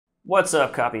What's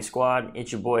up, Copy Squad?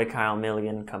 It's your boy Kyle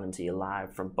Milligan coming to you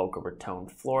live from Boca Raton,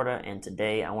 Florida, and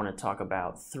today I want to talk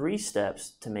about 3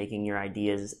 steps to making your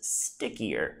ideas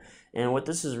stickier. And what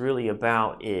this is really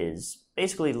about is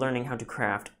basically learning how to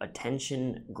craft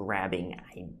attention-grabbing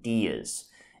ideas.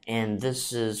 And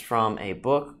this is from a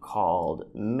book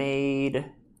called Made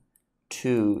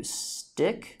to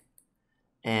Stick,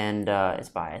 and it's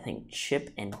by, I think,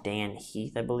 Chip and Dan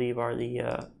Heath, I believe, are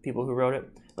the people who wrote it.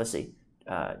 Let's see.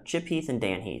 Chip Heath and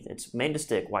Dan Heath. It's Made to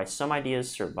Stick, Why Some Ideas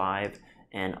Survive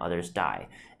and Others Die.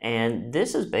 And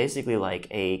this is basically like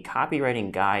a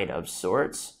copywriting guide of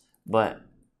sorts, but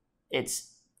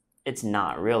it's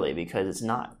not really, because it's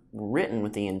not written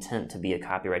with the intent to be a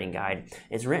copywriting guide.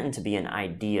 It's written to be an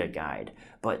idea guide.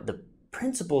 But the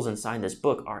principles inside this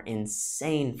book are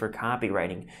insane for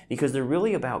copywriting because they're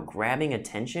really about grabbing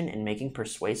attention and making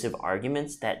persuasive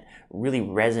arguments that really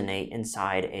resonate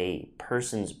inside a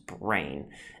person's brain.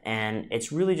 And it's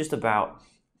really just about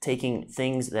taking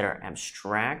things that are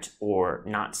abstract or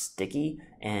not sticky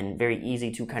and very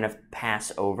easy to kind of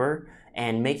pass over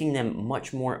and making them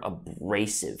much more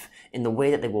abrasive in the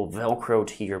way that they will velcro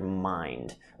to your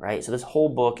mind, right? So this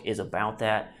whole book is about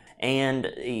that. And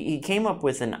he came up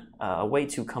with a way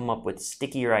to come up with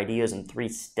stickier ideas in 3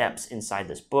 steps inside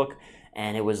this book.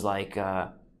 And it was like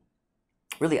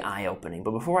really eye-opening.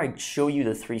 But before I show you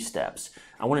the 3 steps,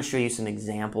 I want to show you some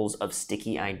examples of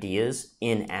sticky ideas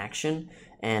in action.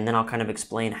 And then I'll kind of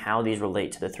explain how these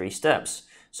relate to the 3 steps.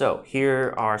 So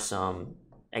here are some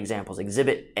examples.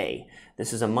 Exhibit A.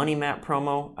 This is a money map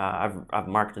promo. I've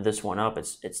marked this one up.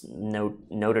 It's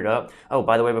noted up. Oh,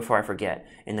 by the way, before I forget,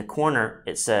 in the corner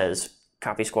it says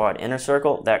Copy Squad Inner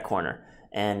Circle, that corner.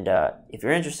 And if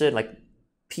you're interested, like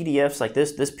PDFs like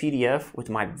this PDF with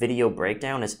my video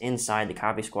breakdown is inside the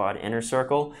Copy Squad Inner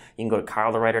Circle. You can go to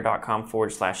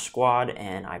kylethewriter.com/squad,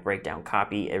 and I break down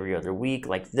copy every other week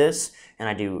like this, and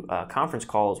I do conference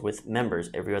calls with members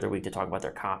every other week to talk about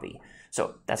their copy.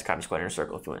 So that's Copy Squad Inner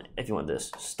Circle if you want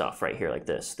this stuff right here like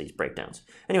this, these breakdowns.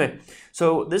 Anyway,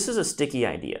 so this is a sticky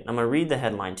idea. I'm going to read the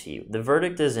headline to you. The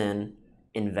verdict is in: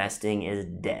 investing is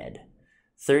dead.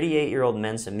 38-year-old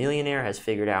Mensa millionaire has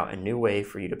figured out a new way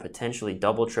for you to potentially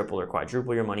double, triple, or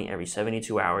quadruple your money every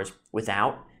 72 hours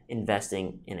without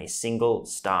investing in a single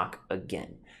stock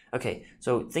again. Okay,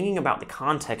 so thinking about the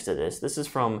context of this is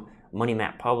from Money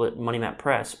Map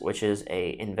Press, which is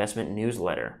a investment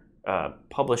newsletter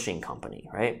publishing company,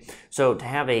 right? So to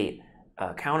have a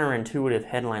counterintuitive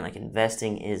headline like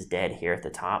 "investing is dead" here at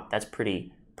the top, that's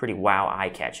pretty wow,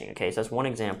 eye-catching. Okay, so that's one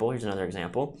example. Here's another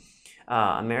example.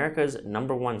 America's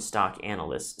 #1 stock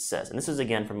analyst says, and this is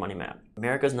again from Money Map,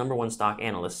 America's #1 stock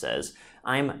analyst says,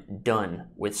 "I'm done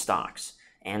with stocks,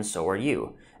 and so are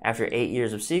you." After 8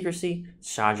 years of secrecy,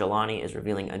 Shah Jalani is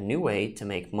revealing a new way to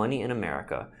make money in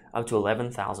America, up to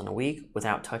 $11,000 a week,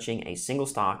 without touching a single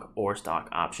stock or stock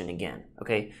option again.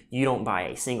 Okay, you don't buy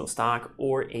a single stock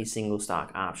or a single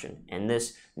stock option. And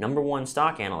this #1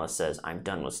 stock analyst says, "I'm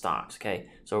done with stocks." Okay,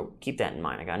 so keep that in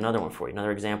mind. I got another one for you,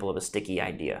 another example of a sticky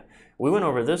idea. We went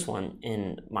over this one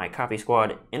in my Copy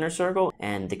Squad Inner Circle,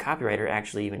 and the copywriter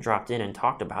actually even dropped in and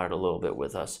talked about it a little bit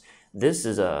with us. This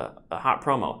is a hot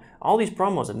promo. All these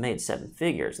promos have made 7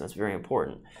 figures, and that's very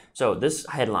important. So this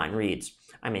headline reads,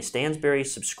 "I'm a Stansberry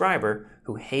subscriber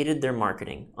who hated their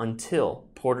marketing until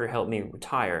Porter helped me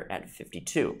retire at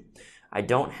 52. I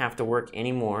don't have to work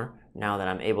anymore now that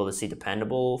I'm able to see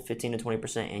dependable 15 to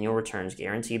 20% annual returns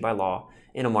guaranteed by law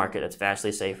in a market that's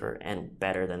vastly safer and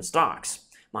better than stocks.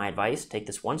 My advice, take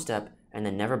this one step and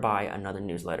then never buy another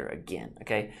newsletter again."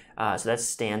 Okay, so that's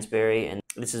Stansberry, and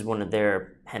this is one of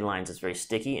their headlines that's very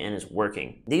sticky and is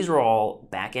working. These are all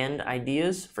back-end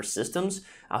ideas for systems.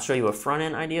 I'll show you a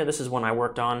front-end idea. This is one I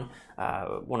worked on,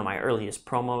 one of my earliest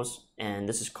promos, and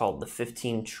this is called the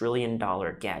 $15 trillion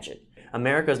gadget.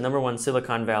 America's #1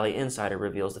 Silicon Valley insider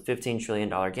reveals the $15 trillion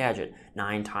gadget,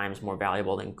 9 times more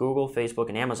valuable than Google, Facebook,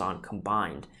 and Amazon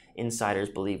combined. Insiders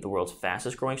believe the world's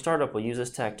fastest growing startup will use this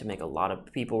tech to make a lot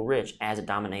of people rich as it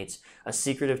dominates a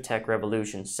secretive tech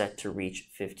revolution set to reach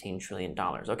 $15 trillion.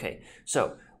 Okay,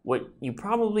 so what you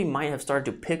probably might have started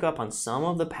to pick up on some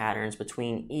of the patterns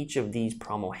between each of these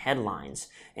promo headlines,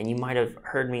 and you might have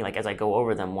heard me, like as I go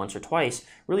over them once or twice,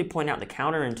 really point out the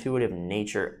counterintuitive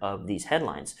nature of these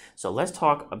headlines. So let's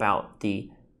talk about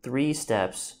the 3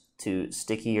 steps to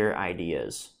stickier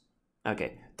ideas.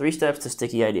 Okay, 3 steps to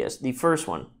sticky ideas. The first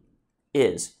one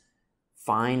is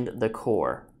find the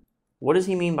core. What does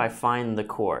he mean by find the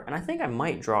core? And I think I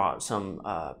might draw some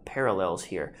parallels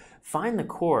here. Find the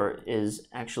core is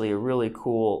actually a really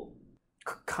cool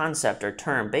concept or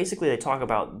term. Basically, they talk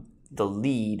about the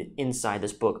lead inside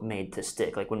this book made to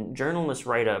stick. Like when journalists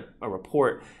write a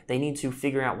report, they need to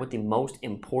figure out what the most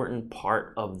important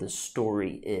part of the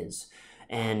story is.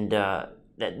 And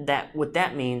what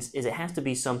that means is it has to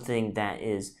be something that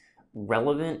is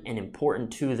relevant and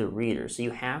important to the reader. So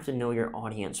you have to know your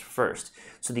audience first.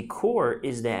 So the core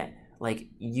is that like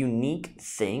unique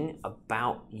thing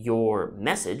about your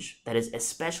message that is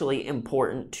especially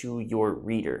important to your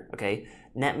reader, okay?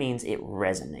 And that means it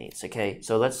resonates, okay?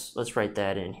 So let's write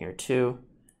that in here too.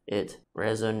 It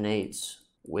resonates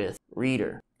with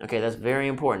reader. Okay, that's very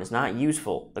important. It's not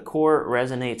useful. The core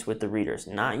resonates with the reader. It's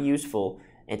not useful.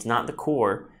 It's not the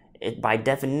core. By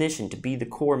definition, to be the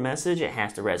core message, it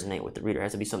has to resonate with the reader. It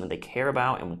has to be something they care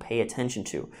about and will pay attention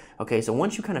to. Okay, so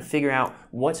once you kind of figure out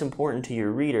what's important to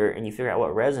your reader and you figure out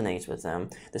what resonates with them,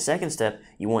 the second step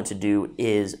you want to do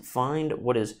is find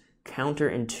what is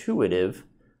counterintuitive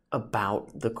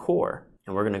about the core.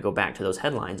 And we're going to go back to those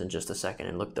headlines in just a second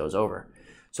and look those over.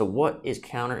 So what is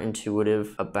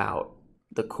counterintuitive about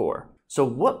the core? So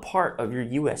what part of your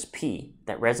USP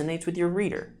that resonates with your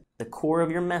reader, the core of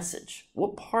your message,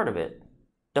 what part of it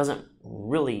doesn't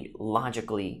really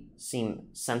logically seem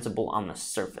sensible on the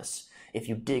surface? If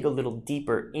you dig a little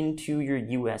deeper into your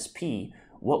USP,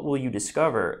 what will you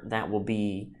discover that will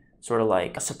be sort of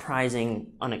like a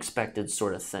surprising, unexpected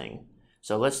sort of thing?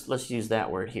 So let's use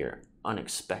that word here,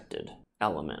 unexpected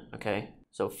element, okay?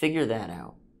 So figure that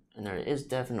out. And there is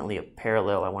definitely a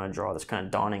parallel I want to draw that's kind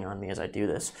of dawning on me as I do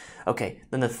this. Okay,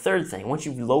 then the third thing, once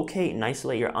you locate and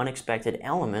isolate your unexpected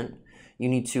element, you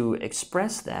need to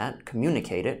express that,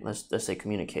 communicate it. Let's say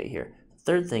communicate here.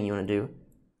 Third thing you want to do,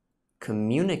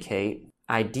 communicate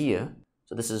idea.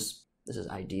 So this is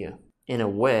idea in a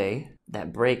way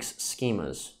that breaks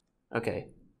schemas. Okay,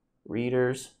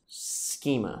 readers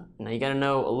schema. Now you got to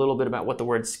know a little bit about what the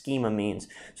word schema means.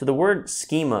 So the word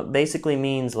schema basically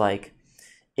means like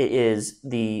it is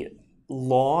the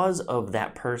laws of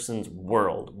that person's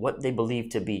world, what they believe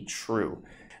to be true.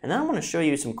 And then I want to show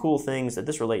you some cool things that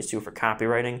this relates to for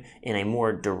copywriting in a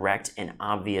more direct and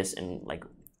obvious and like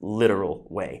literal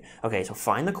way. Okay, so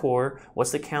find the core.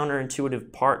 What's the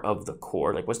counterintuitive part of the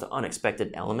core? Like what's the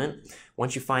unexpected element?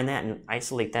 Once you find that and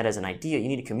isolate that as an idea, you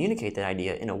need to communicate that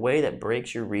idea in a way that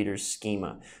breaks your reader's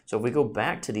schema. So if we go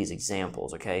back to these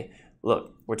examples, okay,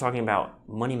 look, we're talking about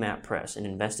Money Map Press, an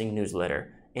investing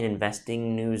newsletter,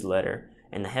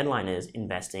 and the headline is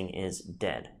investing is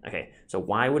dead. Okay, so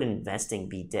why would investing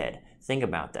be dead? Think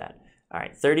about that. All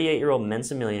right, 38-year-old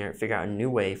Mensa millionaire figure out a new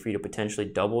way for you to potentially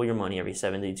double your money every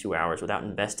 72 hours without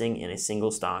investing in a single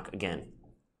stock again.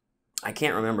 I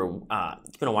can't remember,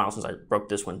 it's been a while since I broke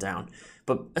this one down,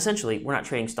 but essentially we're not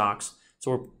trading stocks,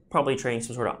 so we're probably trading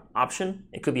some sort of option.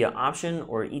 It could be an option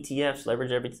or ETFs,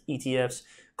 leverage every ETFs,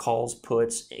 calls,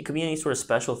 puts. It could be any sort of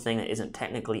special thing that isn't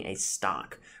technically a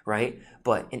stock, right?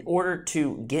 But in order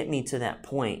to get me to that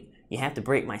point, you have to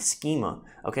break my schema,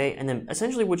 okay? And then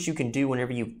essentially what you can do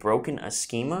whenever you've broken a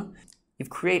schema, you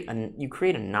create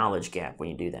a knowledge gap when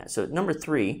you do that. So number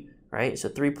 3, right? So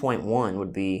 3.1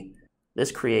 would be,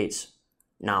 this creates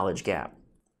knowledge gap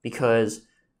because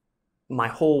my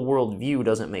whole worldview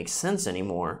doesn't make sense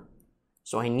anymore.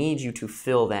 So I need you to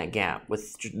fill that gap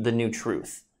with the new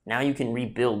truth. Now you can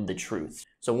rebuild the truth.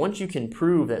 So once you can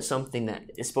prove that something that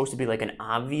is supposed to be like an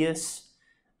obvious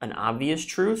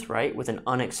truth, right, with an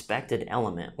unexpected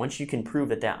element, once you can prove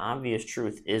that that obvious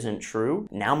truth isn't true,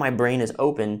 now my brain is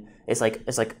open. It's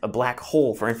like a black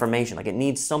hole for information. Like it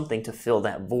needs something to fill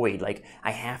that void. Like I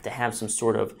have to have some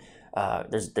sort of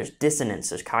there's dissonance,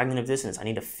 there's cognitive dissonance. I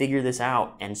need to figure this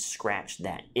out and scratch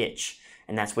that itch.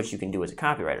 And that's what you can do as a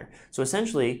copywriter. So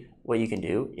essentially what you can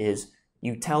do is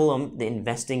you tell them, the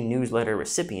investing newsletter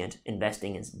recipient,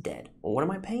 investing is dead. Well, what am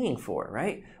I paying for,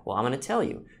 right? Well, I'm going to tell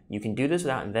you. You can do this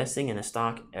without investing in a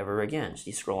stock ever again. So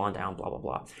you scroll on down, blah, blah,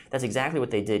 blah. That's exactly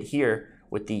what they did here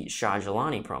with the Shah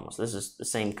Jelani promo. So this is the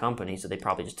same company, so they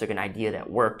probably just took an idea that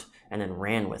worked and then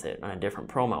ran with it on a different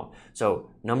promo.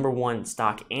 So number 1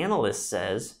 stock analyst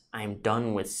says, I'm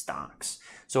done with stocks.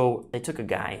 So they took a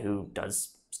guy who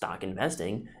does stock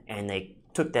investing and they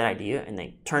took that idea and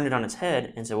they turned it on its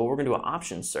head and said, well, we're going to do an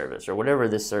options service or whatever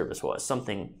this service was,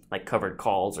 something like covered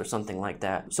calls or something like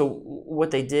that. So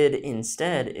what they did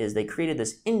instead is they created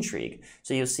this intrigue.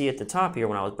 So you'll see at the top here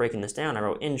when I was breaking this down, I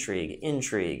wrote intrigue.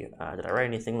 Did I write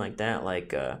anything like that?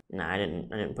 Like, nah, I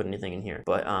didn't put anything in here.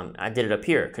 But I did it up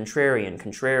here,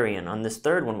 contrarian. On this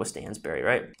third one was Stansberry,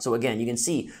 right? So again, you can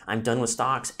see I'm done with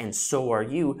stocks and so are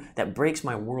you. That breaks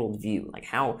my worldview. Like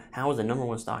how is the number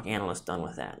 1 stock analyst done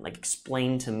with that? Like explain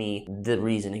explain to me the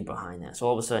reasoning behind that. So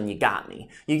all of a sudden you got me.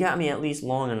 You got me at least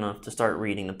long enough to start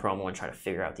reading the promo and try to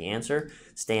figure out the answer.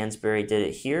 Stansberry did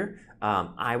it here.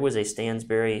 I was a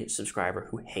Stansberry subscriber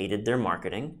who hated their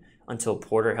marketing until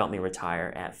Porter helped me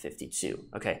retire at 52.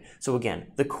 Okay, so again,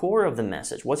 the core of the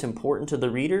message, what's important to the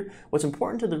reader? What's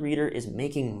important to the reader is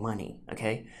making money,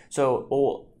 okay?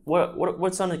 So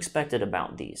what's unexpected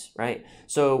about these, right?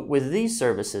 So with these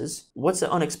services, what's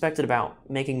unexpected about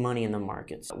making money in the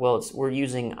markets? Well, we're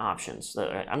using options.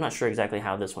 I'm not sure exactly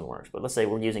how this one works, but let's say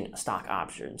we're using stock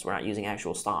options. We're not using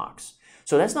actual stocks.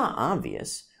 So that's not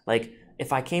obvious. Like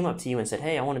if I came up to you and said,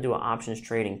 hey, I want to do an options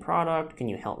trading product, can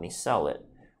you help me sell it?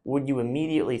 Would you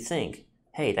immediately think,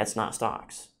 hey, that's not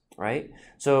stocks, right?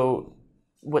 So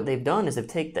what they've done is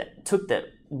they've took that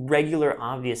regular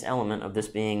obvious element of this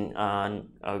being an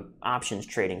options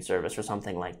trading service or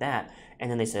something like that,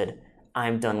 and then they said,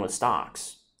 I'm done with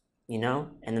stocks, you know?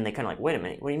 And then they kind of like, wait a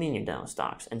minute, what do you mean you're done with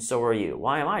stocks? And so are you.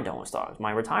 Why am I done with stocks?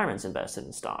 My retirement's invested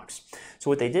in stocks. So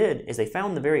what they did is they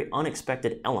found the very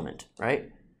unexpected element,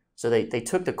 right? So they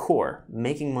took the core,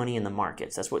 making money in the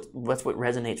markets. That's what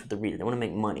resonates with the reader. They want to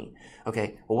make money.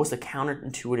 Okay, well, what's the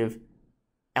counterintuitive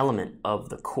element of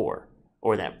the core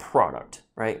or that product,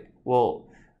 right? Well,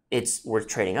 we're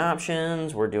trading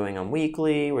options, we're doing them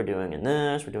weekly, we're doing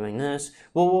this, we're doing this.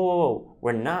 Whoa.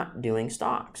 We're not doing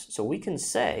stocks. So we can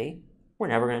say we're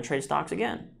never going to trade stocks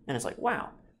again. And it's like, wow,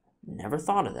 never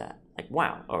thought of that. Like,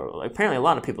 wow, or apparently a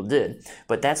lot of people did,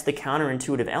 but that's the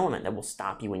counterintuitive element that will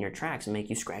stop you in your tracks and make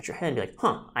you scratch your head and be like,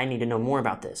 I need to know more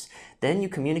about this. Then you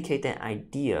communicate that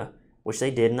idea, which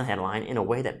they did in the headline, in a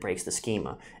way that breaks the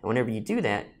schema. And whenever you do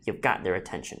that, you've got their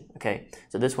attention, okay?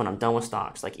 So this one, I'm done with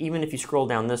stocks. Like even if you scroll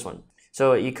down this one,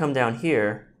 so you come down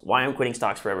here, why I'm quitting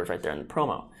stocks forever is right there in the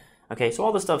promo. Okay, so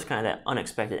all this stuff's kind of that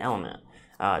unexpected element.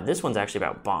 This one's actually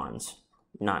about bonds,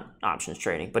 not options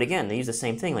trading. But again, they use the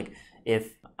same thing. Like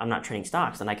if I'm not trading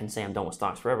stocks, then I can say I'm done with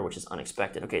stocks forever, which is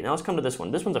unexpected. Okay, now let's come to this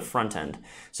one. This one's a front end.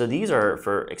 So these are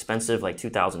for expensive, like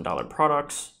 $2,000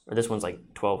 products, or this one's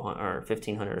like $1,200 or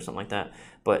 $1,500 or something like that.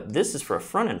 But this is for a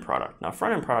front end product. Now, a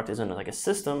front end product isn't like a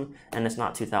system, and it's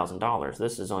not $2,000.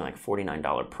 This is only like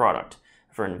 $49 product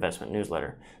for an investment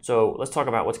newsletter. So let's talk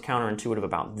about what's counterintuitive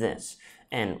about this.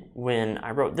 And when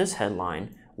I wrote this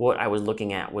headline, what I was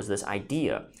looking at was this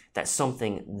idea that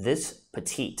something this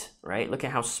petite, right? Look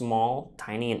at how small,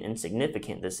 tiny, and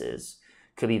insignificant this is,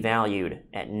 could be valued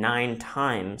at 9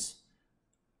 times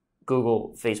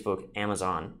Google, Facebook,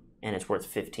 Amazon, and it's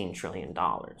worth $15 trillion,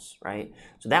 right?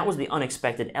 So that was the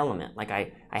unexpected element. Like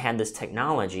I had this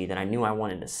technology that I knew I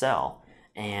wanted to sell,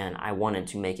 and I wanted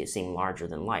to make it seem larger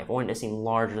than life. I wanted it to seem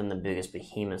larger than the biggest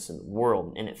behemoths in the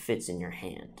world, and it fits in your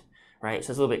hand, right?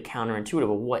 So it's a little bit counterintuitive,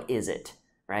 but what is it?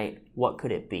 Right? What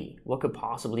could it be? What could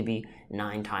possibly be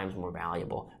 9 times more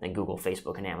valuable than Google,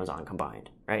 Facebook, and Amazon combined,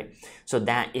 right? So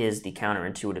that is the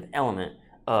counterintuitive element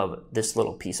of this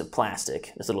little piece of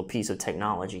plastic, this little piece of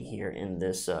technology here in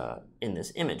this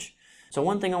image. So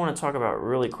one thing I want to talk about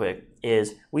really quick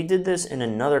is we did this in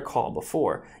another call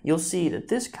before. You'll see that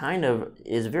this kind of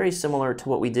is very similar to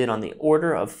what we did on the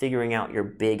order of figuring out your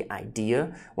big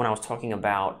idea when I was talking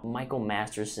about Michael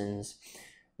Masterson's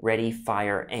Ready,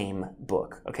 Fire, Aim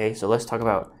book. Okay, so let's talk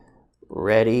about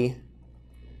Ready,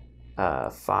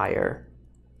 Fire,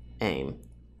 Aim.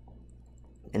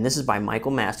 And this is by Michael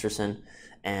Masterson,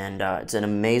 and it's an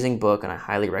amazing book, and I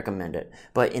highly recommend it.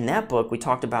 But in that book, we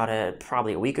talked about it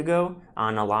probably a week ago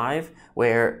on a live,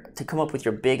 where to come up with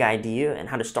your big idea and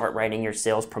how to start writing your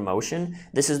sales promotion,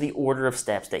 this is the order of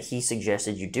steps that he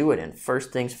suggested you do it in.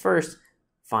 First things first,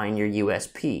 find your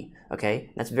USP, okay?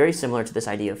 That's very similar to this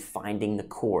idea of finding the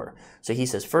core. So he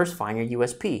says, first, find your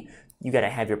USP. You gotta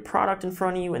have your product in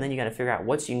front of you, and then you gotta figure out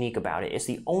what's unique about it. It's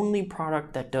the only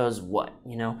product that does what,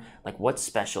 you know? Like what's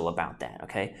special about that,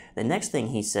 okay? The next thing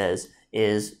he says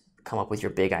is come up with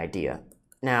your big idea.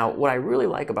 Now, what I really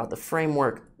like about the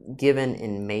framework given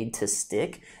in Made to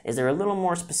Stick is they're a little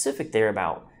more specific there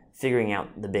about figuring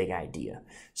out the big idea.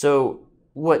 So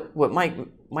what Mike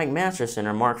Masterson,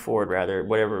 or Mark Ford rather,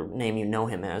 whatever name you know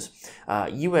him as,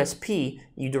 USP,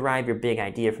 you derive your big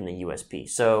idea from the USP.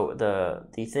 So the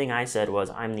thing I said was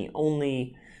I'm the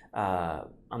only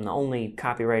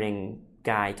copywriting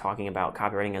guy talking about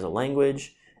copywriting as a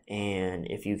language, and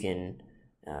if you can,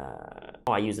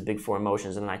 I use the big 4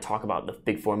 emotions, and then I talk about the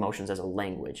big 4 emotions as a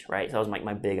language, right? So that was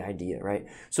my big idea, right?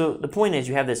 So the point is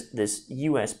you have this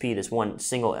USP, this one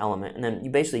single element, and then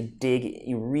you basically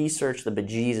you research the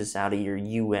bejesus out of your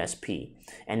USP.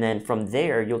 And then from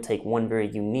there, you'll take one very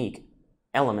unique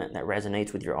element that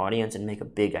resonates with your audience and make a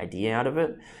big idea out of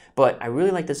it. But I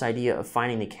really like this idea of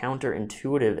finding the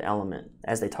counterintuitive element,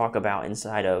 as they talk about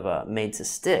inside of Made to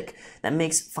Stick. That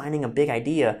makes finding a big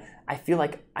idea, I feel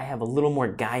like I have a little more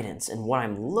guidance in what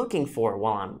I'm looking for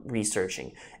while I'm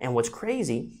researching. And what's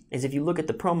crazy is if you look at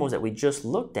the promos that we just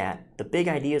looked at, the big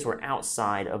ideas were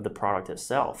outside of the product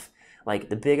itself. Like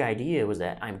the big idea was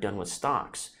that I'm done with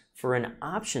stocks for an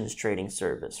options trading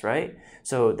service, right?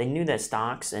 So they knew that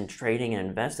stocks and trading and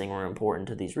investing were important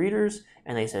to these readers,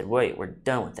 and they said, wait, we're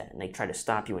done with that. And they try to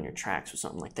stop you in your tracks or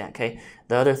something like that, okay?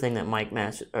 The other thing that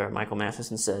Michael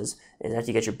Masterson says is after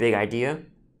you get your big idea,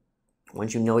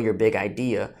 once you know your big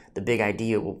idea, the big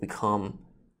idea will become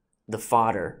the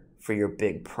fodder for your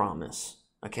big promise,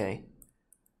 okay?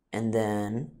 And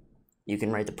then you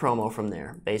can write the promo from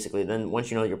there. Basically, then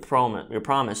once you know your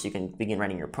promise, you can begin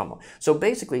writing your promo. So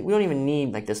basically, we don't even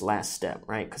need like this last step,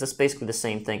 right? Because it's basically the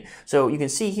same thing. So you can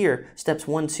see here, steps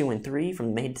 1, 2, and 3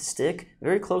 from Made to Stick,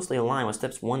 very closely aligned with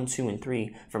steps 1, 2, and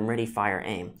 3 from Ready, Fire,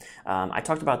 Aim. I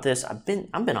talked about this. I've been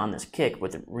on this kick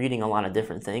with reading a lot of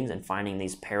different things and finding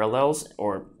these parallels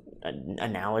or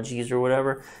analogies or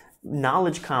whatever.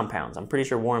 Knowledge compounds. I'm pretty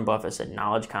sure Warren Buffett said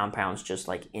knowledge compounds just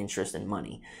like interest and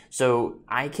money. So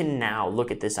I can now look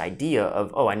at this idea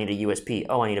of, oh, I need a USP.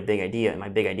 Oh, I need a big idea, and my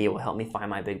big idea will help me find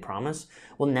my big promise.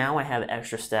 Well, now I have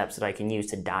extra steps that I can use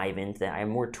to dive into that. I have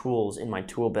more tools in my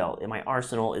tool belt, and my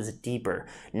arsenal is deeper.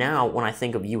 Now, when I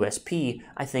think of USP,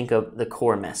 I think of the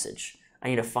core message. I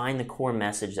need to find the core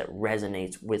message that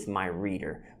resonates with my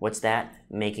reader. What's that?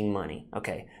 Making money.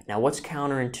 Okay, now what's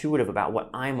counterintuitive about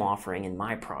what I'm offering in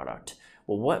my product?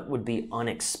 Well, what would be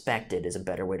unexpected is a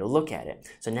better way to look at it.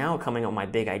 So now coming up with my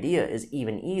big idea is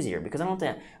even easier because I don't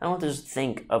have to just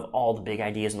think of all the big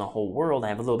ideas in the whole world. I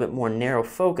have a little bit more narrow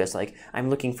focus. Like I'm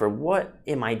looking for what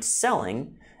am I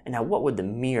selling, and now what would the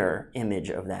mirror image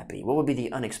of that be? What would be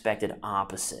the unexpected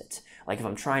opposite? Like if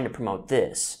I'm trying to promote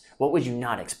this, what would you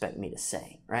not expect me to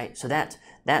say, right? So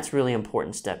that's really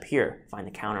important step here. Find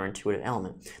the counterintuitive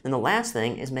element. Then the last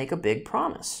thing is make a big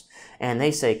promise. And they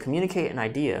say communicate an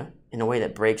idea in a way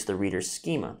that breaks the reader's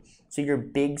schema. So your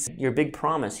big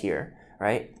promise here,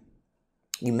 right?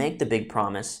 You make the big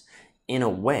promise in a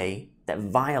way that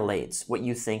violates what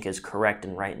you think is correct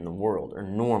and right in the world or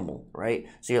normal, right?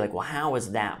 So you're like, well, how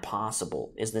is that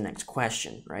possible is the next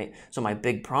question, right? So my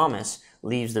big promise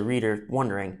leaves the reader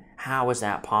wondering, how is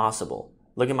that possible?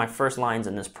 Look at my first lines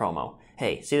in this promo.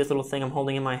 Hey, see this little thing I'm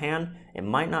holding in my hand? It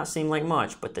might not seem like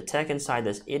much, but the tech inside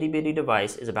this itty bitty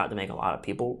device is about to make a lot of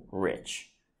people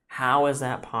rich. How is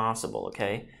that possible,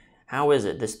 okay? How is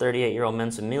it this 38-year-old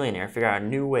Mensa millionaire figure out a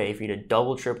new way for you to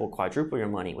double, triple, quadruple your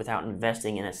money without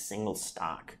investing in a single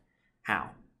stock?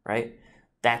 How, right?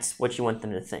 That's what you want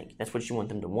them to think. That's what you want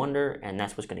them to wonder, and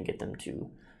that's what's going to get them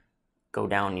to go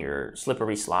down your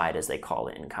slippery slide, as they call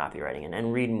it in copywriting,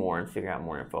 and read more and figure out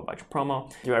more info about your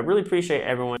promo. Dude, I really appreciate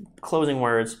everyone. Closing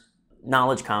words,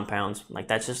 knowledge compounds. Like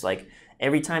that's just like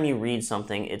every time you read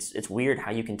something, it's weird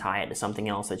how you can tie it to something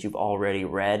else that you've already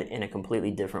read in a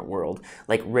completely different world.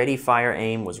 Like Ready, Fire,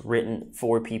 Aim was written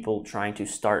for people trying to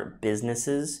start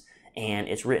businesses, and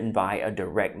it's written by a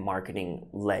direct marketing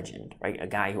legend, right? A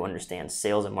guy who understands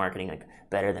sales and marketing like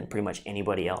better than pretty much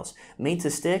anybody else. Made to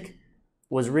Stick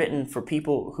was written for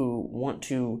people who want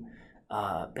to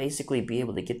basically be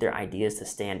able to get their ideas to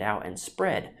stand out and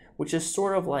spread, which is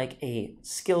sort of like a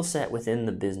skill set within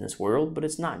the business world, but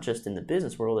it's not just in the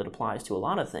business world, it applies to a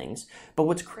lot of things. But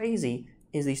what's crazy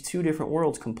is these two different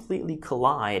worlds completely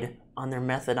collide on their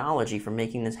methodology for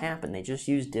making this happen. They just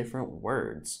use different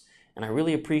words. And I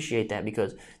really appreciate that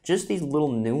because just these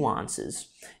little nuances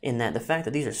in that the fact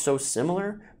that these are so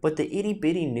similar, but the itty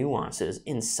bitty nuances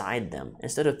inside them,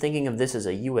 instead of thinking of this as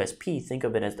a USP, think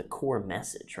of it as the core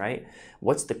message, right?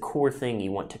 What's the core thing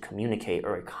you want to communicate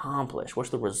or accomplish? What's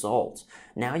the result?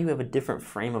 Now you have a different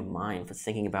frame of mind for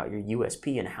thinking about your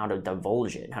USP and how to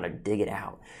divulge it and how to dig it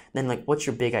out. Then like, what's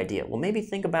your big idea? Well, maybe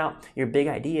think about your big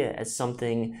idea as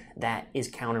something that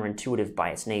is counterintuitive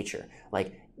by its nature.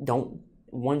 Like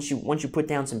once you put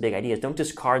down some big ideas, don't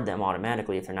discard them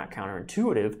automatically if they're not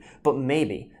counterintuitive, but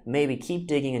maybe keep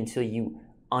digging until you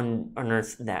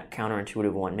unearth that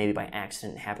counterintuitive one, maybe by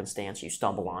accident, happenstance, you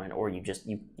stumble on it, or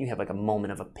you have like a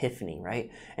moment of epiphany,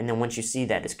 right? And then once you see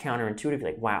that it's counterintuitive,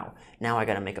 you're like, wow, now I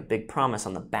got to make a big promise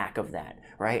on the back of that,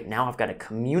 right? Now I've got to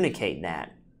communicate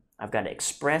that. I've got to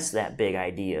express that big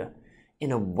idea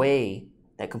in a way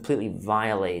that completely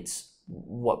violates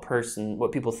what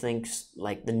people think's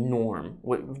like the norm,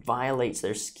 what violates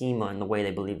their schema and the way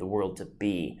they believe the world to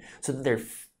be, so that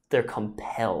they're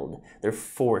compelled, they're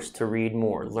forced to read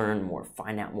more, learn more,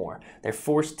 find out more. They're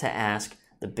forced to ask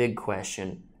the big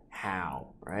question, how,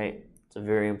 right? It's a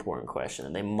very important question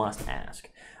that they must ask.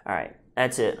 All right,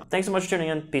 that's it. Thanks so much for tuning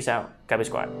in. Peace out. Copy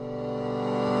Squad.